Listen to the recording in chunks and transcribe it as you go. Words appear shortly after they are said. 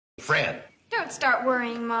Fred. Don't start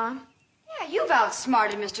worrying, Mom. Yeah, you've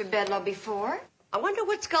outsmarted Mr. Bedloe before. I wonder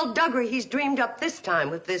what skullduggery he's dreamed up this time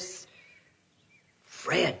with this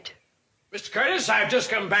Fred. Mr. Curtis, I've just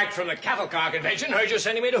come back from the cattle car convention. Heard you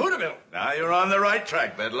sending me to Hooterville. Now you're on the right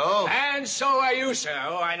track, Bedloe. And so are you, sir.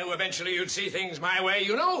 Oh, I knew eventually you'd see things my way.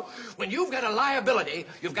 You know, when you've got a liability,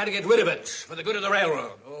 you've got to get rid of it for the good of the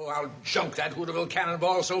railroad. Oh, I'll junk that Hooterville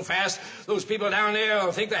cannonball so fast, those people down there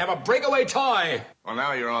will think they have a breakaway toy. Well,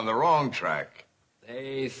 now you're on the wrong track.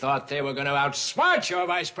 They thought they were going to outsmart your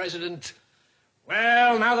vice president.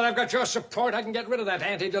 Well, now that I've got your support, I can get rid of that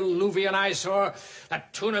antediluvian eyesore,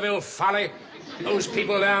 that Tunaville folly. Those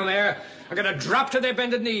people down there are going to drop to their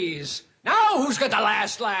bended knees. Now, who's got the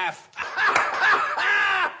last laugh?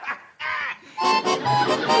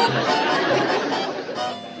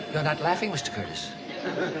 You're not laughing, Mr. Curtis.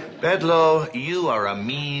 Bedloe, you are a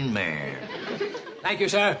mean man. Thank you,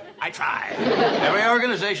 sir. I try. Every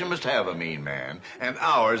organization must have a mean man, and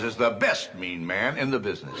ours is the best mean man in the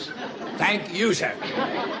business. Thank you, sir.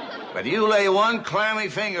 But you lay one clammy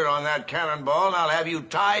finger on that cannonball, and I'll have you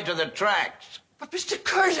tied to the tracks. But, Mr.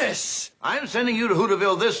 Curtis! I'm sending you to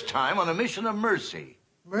Hooterville this time on a mission of mercy.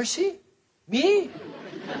 Mercy? Me?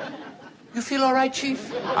 You feel all right,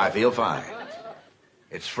 Chief? I feel fine.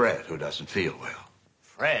 It's Fred who doesn't feel well.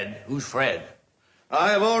 Fred? Who's Fred?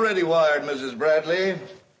 I have already wired Mrs. Bradley.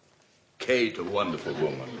 Kate, a wonderful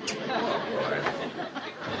woman.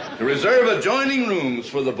 To reserve adjoining rooms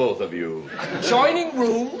for the both of you. Adjoining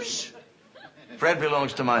rooms? Fred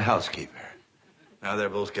belongs to my housekeeper. Now, they're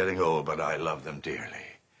both getting old, but I love them dearly.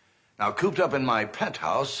 Now, cooped up in my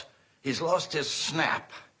penthouse, he's lost his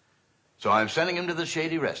snap. So I'm sending him to the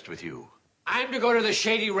Shady Rest with you. I'm to go to the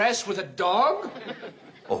Shady Rest with a dog?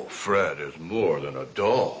 Oh, Fred is more than a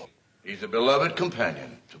dog. He's a beloved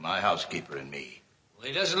companion to my housekeeper and me. Well,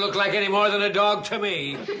 he doesn't look like any more than a dog to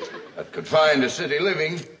me. But confined to city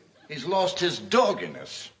living, he's lost his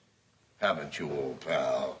dogginess. Haven't you, old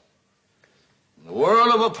pal? In the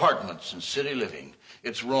world of apartments and city living,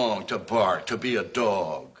 it's wrong to bark, to be a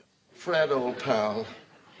dog. Fred, old pal,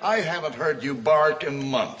 I haven't heard you bark in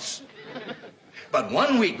months. But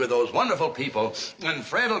 1 week with those wonderful people, and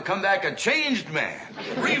Fred will come back a changed man,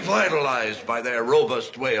 revitalized by their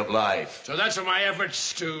robust way of life. So that's what my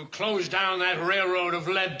efforts to close down that railroad have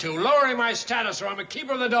led to, lowering my status so I'm a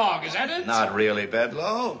keeper of the dog. Is that it? Not really,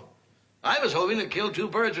 Bedloe. I was hoping to kill two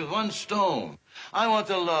birds with one stone. I want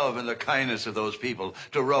the love and the kindness of those people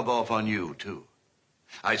to rub off on you, too.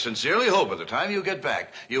 I sincerely hope by the time you get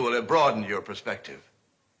back, you will have broadened your perspective.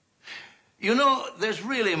 You know, there's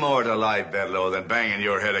really more to life, Bedloe, than banging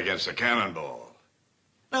your head against a cannonball.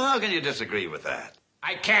 Now, how can you disagree with that?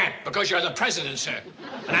 I can't, because you're the president, sir.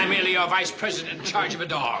 And I'm merely your vice president in charge of a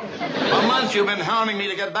dog. For months you've been hounding me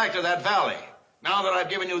to get back to that valley. Now that I've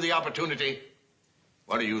given you the opportunity,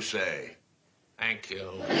 what do you say? Thank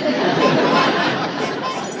you.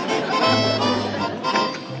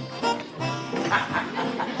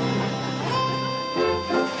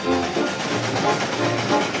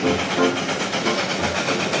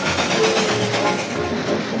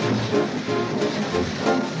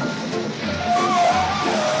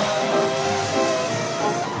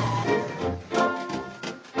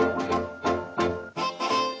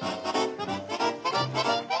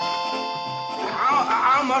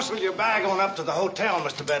 I'll muscle your bag on up to the hotel,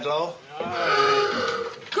 Mr. Bedloe.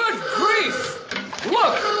 Good grief!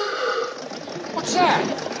 Look! What's that?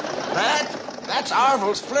 That's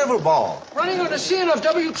Arville's flivver ball. Running on the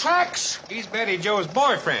CNFW tracks? He's Betty Jo's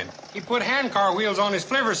boyfriend. He put handcar wheels on his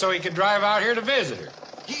flivver so he could drive out here to visit her.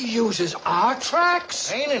 He uses our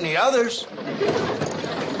tracks? Ain't any others. Hiya,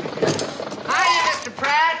 Mr.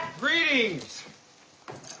 Pratt. Greetings.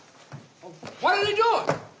 What are they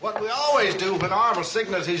doing? What we always do when Arville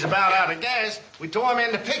signals he's about out of gas, we tow him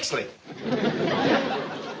into Pixley.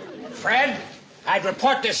 Fred, I'd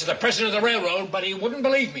report this to the president of the railroad, but he wouldn't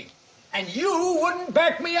believe me. And you wouldn't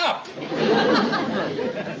back me up.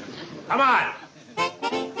 Come on.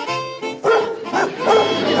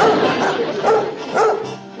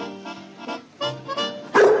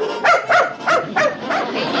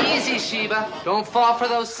 Hey, easy, Sheba. Don't fall for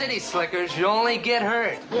those city slickers. You'll only get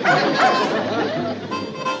hurt.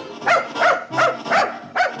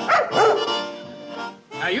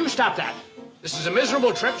 Now, you stop that. This is a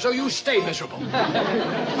miserable trip, so you stay miserable. Now,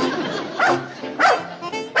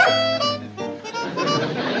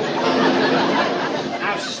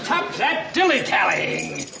 stop that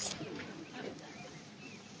dilly-dallying.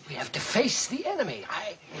 We have to face the enemy.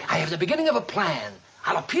 I have the beginning of a plan.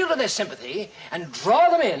 I'll appeal to their sympathy and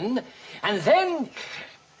draw them in, and then...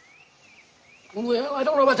 Well, I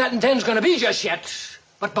don't know what that intent's going to be just yet,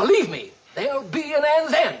 But believe me, there'll be an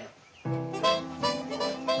end then.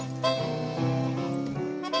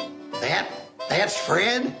 That's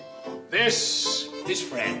Fred? This is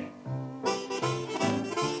Fred.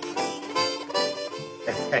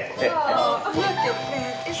 Oh, look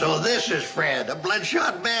at Fred. So this is Fred, a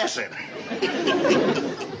bloodshot basset.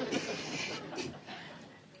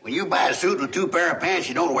 When you buy a suit and 2 pair of pants,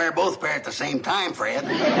 you don't wear both pair at the same time, Fred.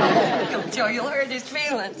 Don't Joe, you'll hurt his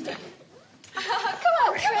feelings. Come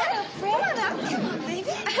on, Fred. Come on, baby.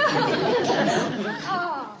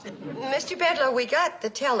 Oh. Mr. Bedloe, we got the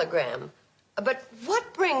telegram. But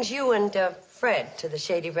what brings you and Fred to the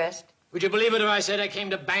Shady Rest? Would you believe it if I said I came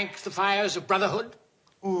to bank the fires of brotherhood?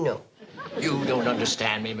 No. You don't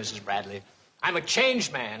understand me, Mrs. Bradley. I'm a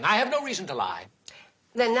changed man. I have no reason to lie.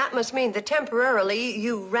 Then that must mean that temporarily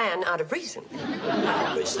you ran out of reason.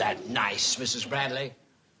 How is that nice, Mrs. Bradley?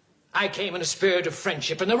 I came in a spirit of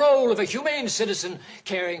friendship in the role of a humane citizen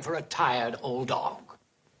caring for a tired old dog.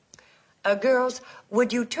 Girls,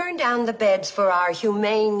 would you turn down the beds for our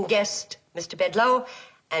humane guest, Mr. Bedloe,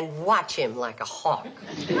 and watch him like a hawk?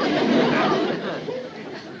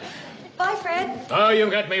 Bye, Fred. Oh, you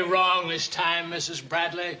got me wrong this time, Mrs.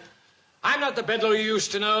 Bradley. I'm not the Bedloe you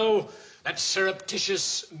used to know, that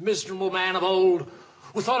surreptitious, miserable man of old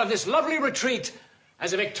who thought of this lovely retreat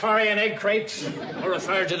as a Victorian egg crate, or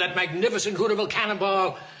referred to that magnificent Hooterville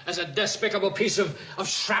cannonball as a despicable piece of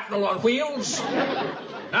shrapnel on wheels.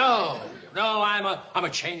 No, I'm a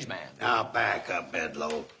changed man. Now, back up,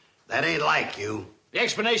 Bedloe. That ain't like you. The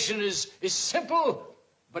explanation is simple,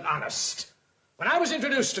 but honest. When I was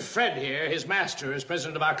introduced to Fred here, his master, as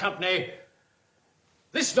president of our company,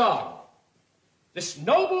 this dog, this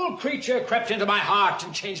noble creature crept into my heart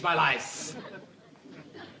and changed my life.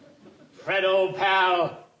 Fred, old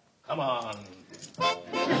pal, come on.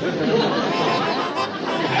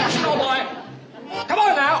 Action, old boy. Come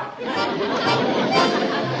on now.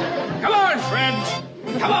 Come on, Fred.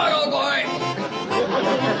 Come on, old boy.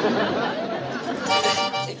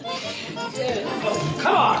 Oh,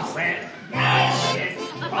 come on, Fred. That's it.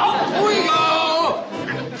 Up we go.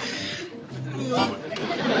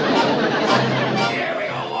 Here we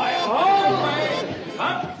go, boy. All the way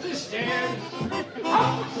up the stairs.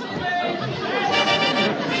 Up the stairs.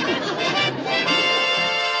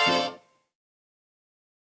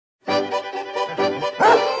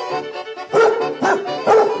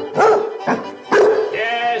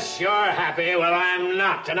 Yes, you're happy. Well, I'm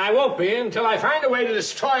not, and I won't be until I find a way to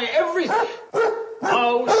destroy everything.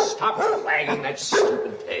 Oh, stop wagging that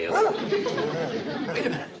stupid tail. Wait a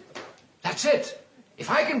minute. That's it.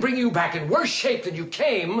 If I can bring you back in worse shape than you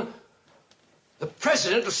came, the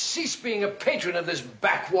president will cease being a patron of this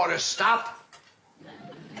backwater stop,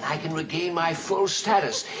 and I can regain my full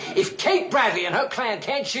status. If Kate Bradley and her clan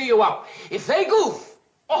can't cheer you up, if they goof,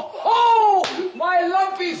 oh, my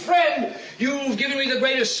lumpy friend, you've given me the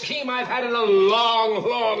greatest scheme I've had in a long,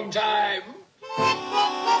 long time.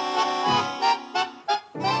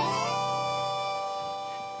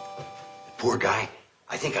 Poor guy.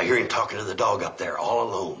 I think I hear him talking to the dog up there all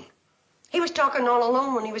alone. He was talking all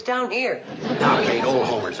alone when he was down here. Now, Kate, old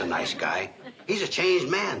Homer's a nice guy. He's a changed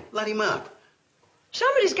man. Let him up.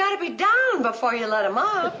 Somebody's got to be down before you let him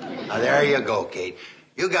up. Now, there you go, Kate.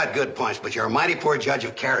 You got good points, but you're a mighty poor judge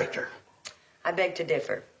of character. I beg to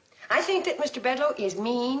differ. I think that Mr. Bedloe is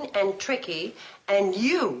mean and tricky, and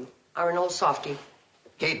you are an old softy.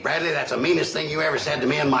 Kate Bradley, that's the meanest thing you ever said to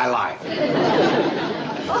me in my life.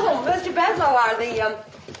 Oh, Mr. Bedloe, are the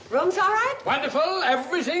rooms all right? Wonderful.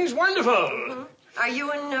 Everything's wonderful. Mm-hmm. Are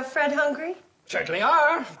you and Fred hungry? Certainly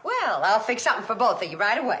are. Well, I'll fix something for both of you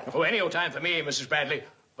right away. Oh, any old time for me, Mrs. Bradley.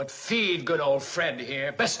 But feed good old Fred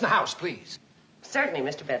here. Best in the house, please. Certainly,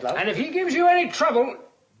 Mr. Bedloe. And if he gives you any trouble,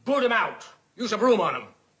 boot him out. Use a broom on him.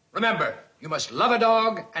 Remember, you must love a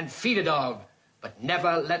dog and feed a dog, but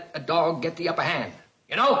never let a dog get the upper hand.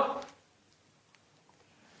 You know?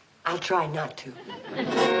 I'll try not to.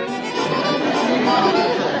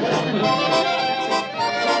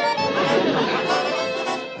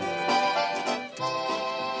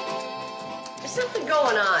 There's something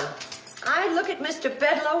going on. I look at Mr.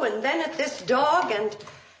 Bedloe and then at this dog, and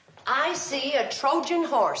I see a Trojan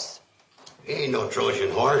horse. He ain't no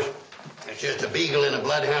Trojan horse. It's just a beagle in a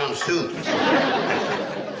bloodhound suit.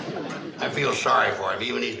 I feel sorry for him.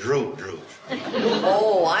 Even his droop droops.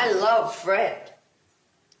 Oh, I love Fred.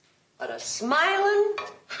 But a smiling,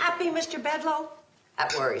 happy Mr. Bedloe,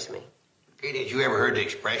 that worries me. Kate, ain't you ever heard the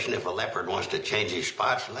expression, if a leopard wants to change his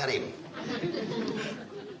spots, let him?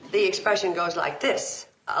 The expression goes like this.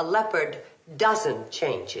 A leopard doesn't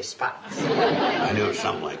change his spots. I knew it was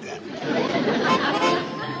something like that.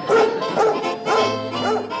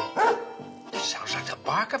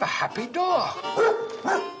 have a happy dog.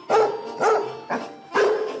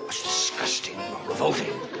 That's disgusting,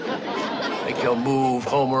 revolting. Make your move,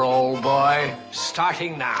 Homer, old boy.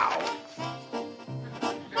 Starting now.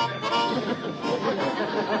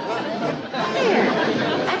 There.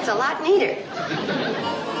 That's a lot neater.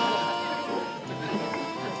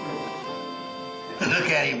 Look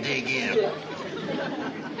at him dig in.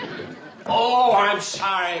 Oh, I'm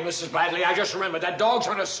sorry, Mrs. Bradley. I just remembered that dog's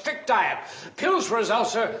on a strict diet. Pills for his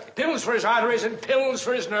ulcer, pills for his arteries, and pills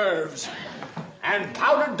for his nerves. And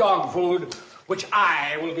powdered dog food, which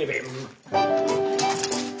I will give him.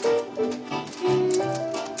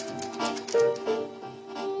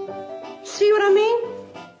 See what I mean?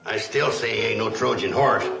 I still say he ain't no Trojan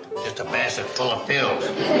horse, just a basset full of pills.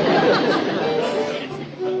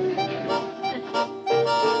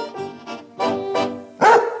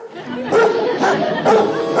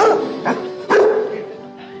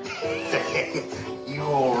 You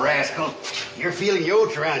old rascal. You're feeling your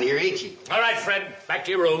oats around here, ain't you? All right, Fred, back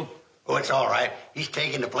to your room. Oh, it's all right. He's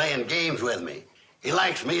taking to playing games with me. He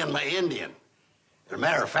likes me and my Indian. As a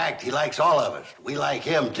matter of fact, he likes all of us. We like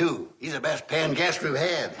him, too. He's the best paying guest we've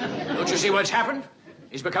had. Don't you see what's happened?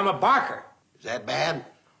 He's become a barker. Is that bad?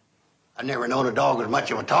 I've never known a dog was much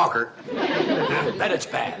of a talker. I bet it's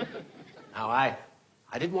bad. Now, I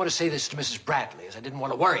didn't want to say this to Mrs. Bradley, as I didn't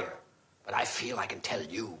want to worry her. But I feel I can tell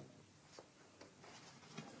you.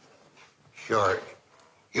 Sure,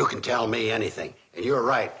 you can tell me anything. And you're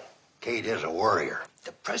right. Kate is a worrier.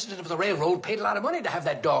 The president of the railroad paid a lot of money to have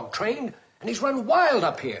that dog trained, and he's run wild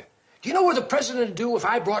up here. Do you know what the president would do if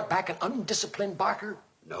I brought back an undisciplined barker?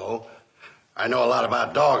 No. I know a lot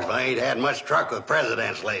about dogs, but I ain't had much truck with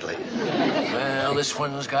presidents lately. Well, this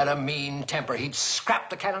one's got a mean temper. He'd scrap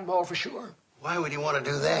the cannonball for sure. Why would he want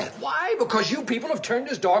to do that? Why? Because you people have turned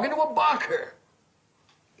his dog into a barker.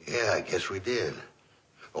 Yeah, I guess we did.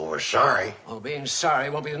 Well, we're sorry. Well, being sorry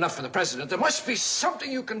won't be enough for the president. There must be something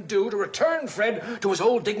you can do to return Fred to his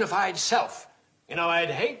old dignified self. You know, I'd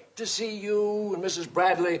hate to see you and Mrs.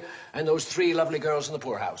 Bradley and those 3 lovely girls in the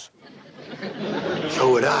poorhouse.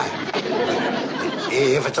 So would I.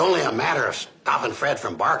 If it's only a matter of stopping Fred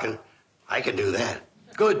from barking, I can do that.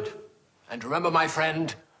 Good. And remember, my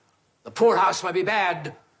friend, the poorhouse might be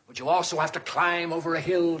bad, but you also have to climb over a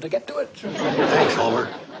hill to get to it. Thanks, Homer.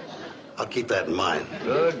 I'll keep that in mind.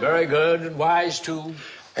 Good, very good, and wise, too.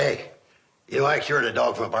 Hey, you know, I cured a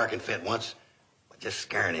dog from a barking fit once, but just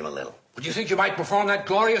scaring him a little. Would you think you might perform that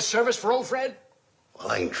glorious service for old Fred?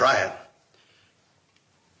 Well, I can try it.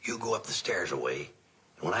 You go up the stairs away,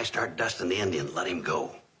 and when I start dusting the Indian, let him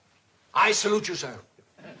go. I salute you, sir.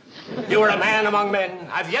 You are a man among men.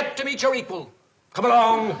 I've yet to meet your equal. Come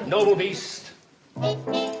along, noble beast.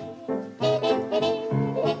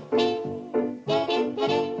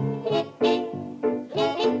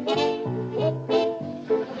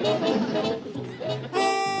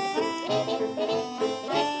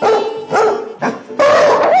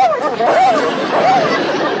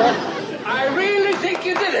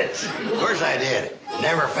 Of course I did.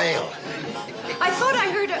 Never failed. I thought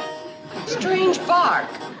I heard a strange bark.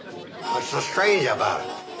 What's so strange about it?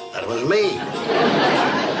 That was me.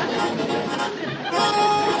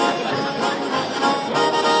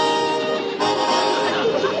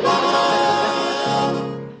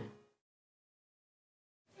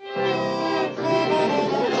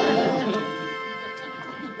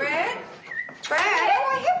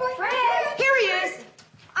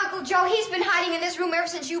 Joe, he's been hiding in this room ever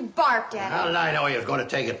since you barked at him. How did I know he was going to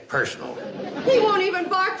take it personal? He won't even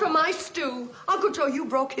bark for my stew. Uncle Joe, you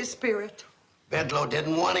broke his spirit. Bedloe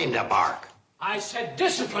didn't want him to bark. I said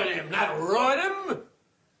discipline him, not ruin him.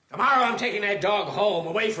 Tomorrow I'm taking that dog home,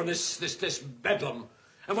 away from this bedlam.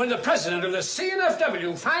 And when the president of the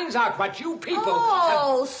CNFW finds out what you people...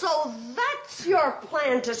 Oh, so that's your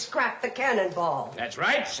plan to scrap the cannonball. That's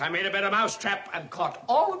right. I made a bit of mousetrap and caught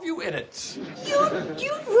all of you in it.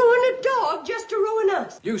 You'd ruin a dog just to ruin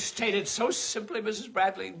us. You stated so simply, Mrs.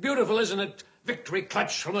 Bradley. Beautiful, isn't it? Victory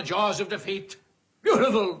clutched from the jaws of defeat.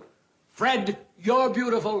 Beautiful. Fred, you're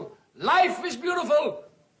beautiful. Life is beautiful.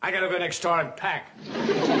 I gotta go next door and pack.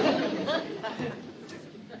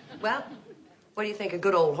 Well... what do you think of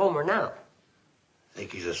good old Homer now? I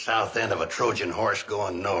think he's the south end of a Trojan horse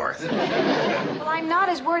going north. Well, I'm not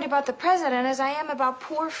as worried about the president as I am about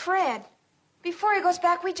poor Fred. Before he goes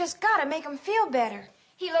back, we just gotta make him feel better.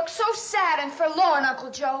 He looks so sad and forlorn, Uncle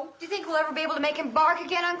Joe. Do you think we'll ever be able to make him bark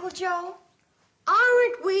again, Uncle Joe?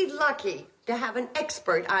 Aren't we lucky to have an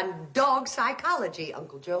expert on dog psychology,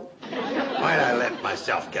 Uncle Joe? Why'd I let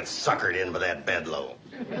myself get suckered in by that Bedloe?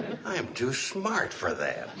 I am too smart for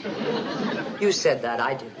that. You said that,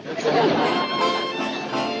 I did.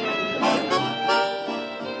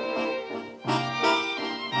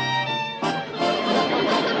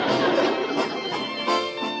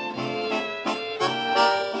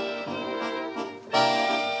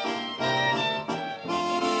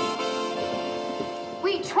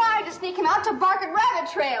 take him out to bark at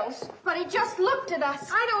rabbit trails. But he just looked at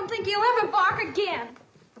us. I don't think he'll ever bark again.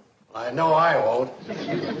 I know I won't.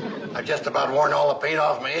 I just about worn all the paint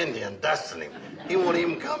off my Indian, dusting him. He won't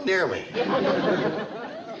even come near me.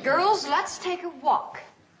 Girls, let's take a walk.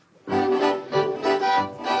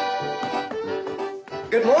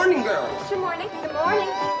 Good morning, girls. Good morning. Good morning.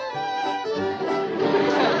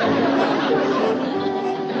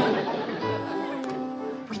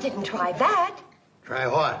 We didn't try that. Try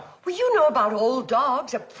what? Well, you know about old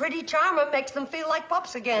dogs. A pretty charmer makes them feel like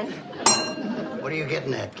pups again. What are you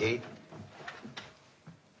getting at, Kate?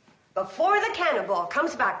 Before the cannonball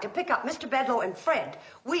comes back to pick up Mr. Bedloe and Fred,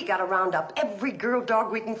 we gotta round up every girl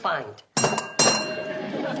dog we can find.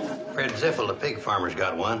 Fred Ziffel, the pig farmer's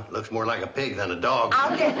got one. Looks more like a pig than a dog.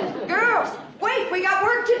 I'll get it. Girls, wait, we got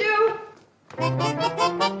work to do.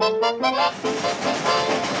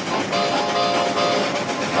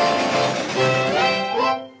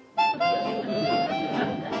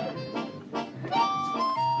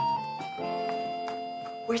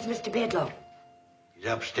 Where's Mr. Bedloe? He's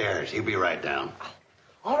upstairs. He'll be right down.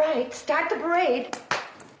 All right, start the parade.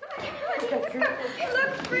 Look,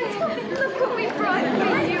 Fred. Look what we brought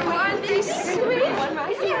for you. Aren't they sweet?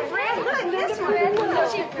 Here, Fred. Look at this one.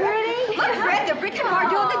 Isn't she pretty? Look, Fred, they're bringing more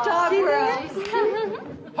doing the dog world.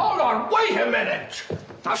 Hold on, wait a minute.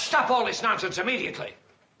 Now stop all this nonsense immediately.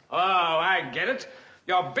 Oh, I get it.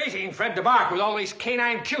 You're baiting Fred to bark with all these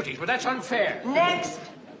canine cuties, but that's unfair. Next.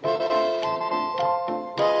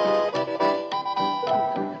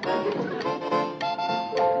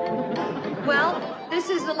 Well, this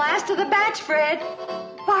is the last of the batch, Fred.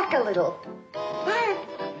 Bark a little. Bark.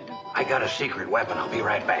 I got a secret weapon. I'll be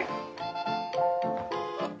right back.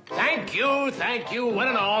 Thank you, one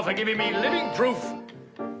and all, for giving me living proof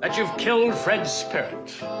that you've killed Fred's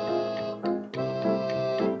spirit.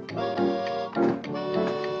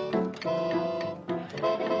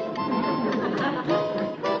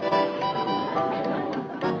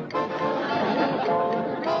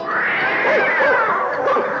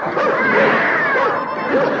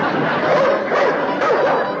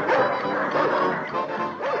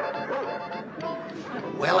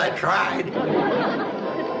 Well, I tried.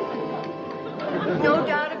 No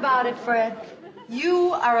doubt about it, Fred.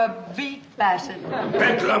 You are a beat basset.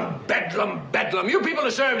 Bedlam. You people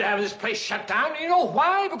deserve to have this place shut down. You know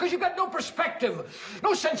why? Because you've got no perspective,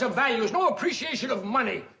 no sense of values, no appreciation of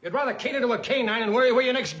money. You'd rather cater to a canine and worry where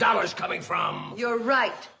your next dollar's coming from. You're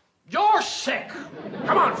right. You're sick.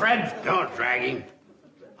 Come on, Fred. Don't drag him.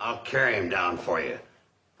 I'll carry him down for you.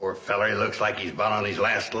 Poor feller, he looks like he's about on his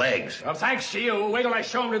last legs. Well, thanks to you. Wait till I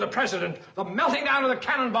show him to the president. The melting down of the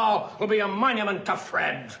cannonball will be a monument to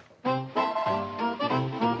Fred.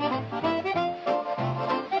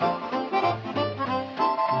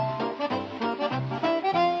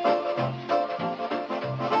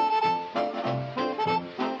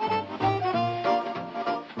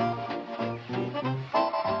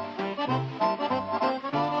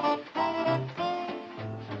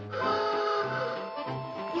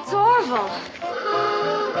 It's Orville.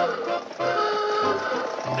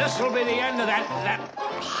 This'll be the end of that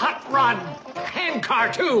hot rod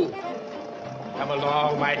handcar, too. Come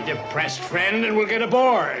along, my depressed friend, and we'll get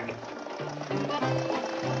aboard.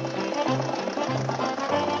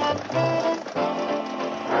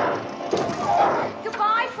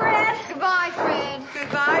 Goodbye, Fred. Goodbye, Fred.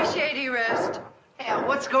 Goodbye, Shady Rest. Hey,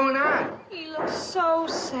 what's going on? He looks so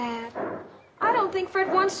sad. I don't think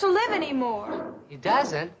Fred wants to live anymore. He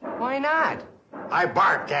doesn't? Why not? I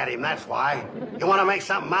barked at him, that's why. You want to make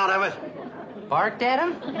something out of it? Barked at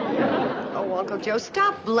him? Oh, Uncle Joe,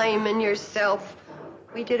 stop blaming yourself.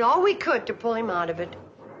 We did all we could to pull him out of it.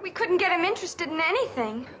 We couldn't get him interested in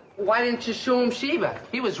anything. Why didn't you show him Sheba?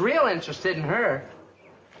 He was real interested in her.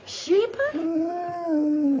 Sheba?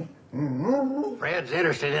 Fred's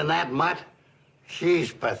interested in that mutt?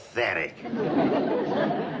 She's pathetic.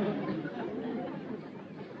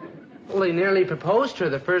 Well, he nearly proposed to her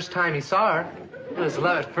the first time he saw her. It was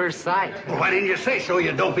love at first sight. Well, why didn't you say so,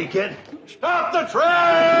 you dopey kid? Stop the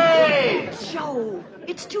train! Joe,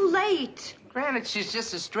 it's too late. Granted, she's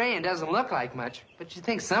just a stray and doesn't look like much, but you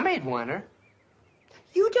think somebody'd want her.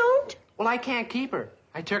 You don't? Well, I can't keep her.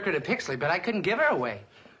 I took her to Pixley, but I couldn't give her away.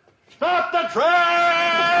 Stop the train!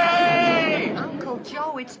 Uncle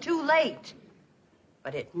Joe, it's too late.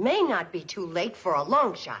 But it may not be too late for a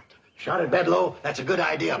long shot. Shot at Bedloe? That's a good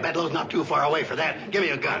idea. Bedloe's not too far away for that. Give me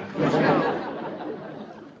a gun.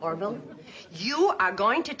 Orville, you are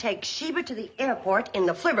going to take Sheba to the airport in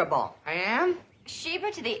the flivver ball. I am? Sheba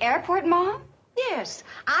to the airport, Mom? Yes,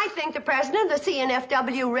 I think the president of the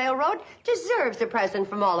CNFW Railroad deserves a present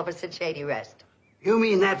from all of us at Shady Rest. You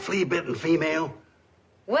mean that flea-bitten female?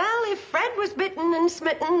 Well, if Fred was bitten and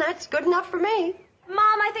smitten, that's good enough for me. Mom,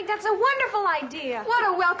 I think that's a wonderful idea. What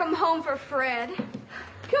a welcome home for Fred.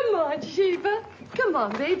 Come on, Sheba. Come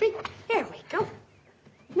on, baby. Here we go.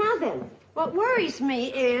 Now then, what worries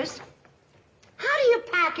me is, how do you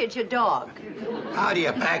package a dog? How do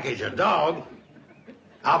you package a dog?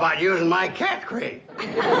 How about using my cat crate?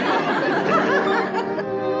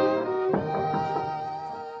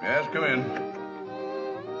 Yes, come in.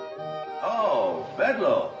 Oh,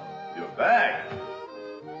 Bedloe, you're back.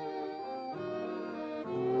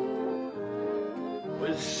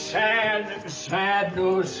 With sad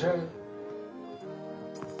news, sir.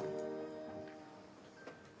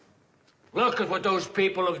 Look at what those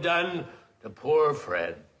people have done to poor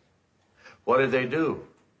Fred. What did they do?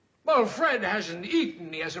 Well, Fred hasn't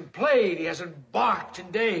eaten, he hasn't played, he hasn't barked in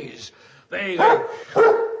days. Where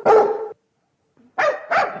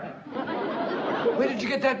did you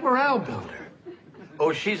get that morale builder?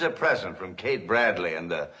 Oh, she's a present from Kate Bradley and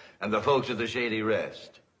the folks at the Shady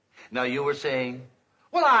Rest. Now, you were saying?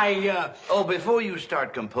 Well, Oh, before you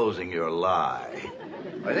start composing your lie,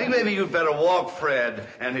 I think maybe you'd better walk Fred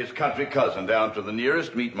and his country cousin down to the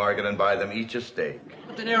nearest meat market and buy them each a steak.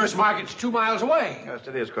 But the nearest market's 2 miles away. Yes,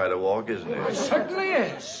 it is quite a walk, isn't It it? certainly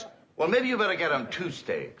is. Well, maybe you better get them 2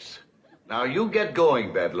 steaks. Now, you get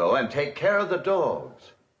going, Bedloe, and take care of the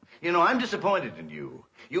dogs. You know, I'm disappointed in you.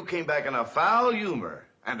 You came back in a foul humor,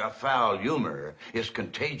 and a foul humor is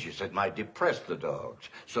contagious. It might depress the dogs.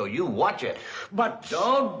 So you watch it. But...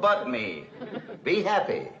 Don't butt me. Be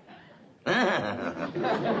happy.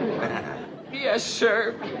 Yes,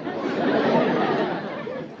 sir.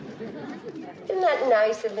 Isn't that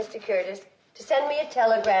nice of Mr. Curtis to send me a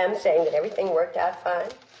telegram saying that everything worked out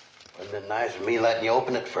fine? Wouldn't it nice of me letting you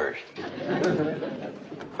open it first?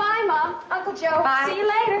 Bye, Mom. Uncle Joe. Bye. See you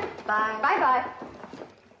later. Bye. Bye-bye.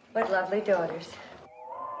 What lovely daughters.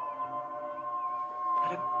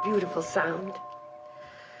 What a beautiful sound.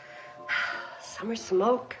 Summer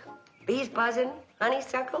smoke, bees buzzing,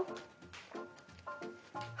 honeysuckle.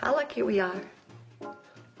 How lucky we are.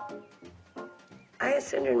 I have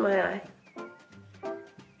cinder in my eye.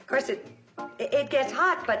 Of course, it gets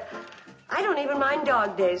hot, but I don't even mind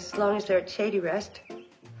dog days as long as they're at Shady Rest.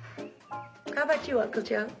 How about you, Uncle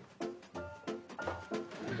Joe?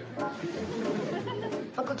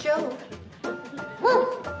 Uncle Joe?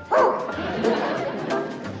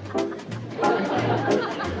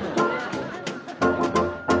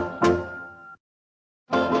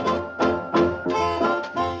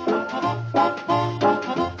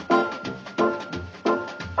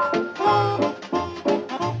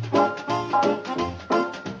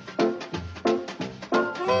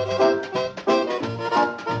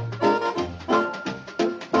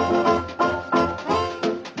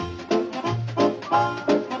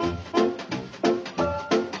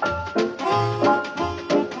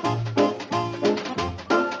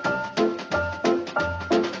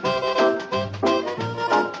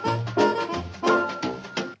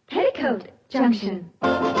 Petticoat, Junction.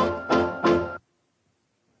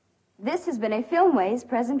 This has been a Filmways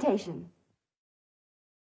presentation.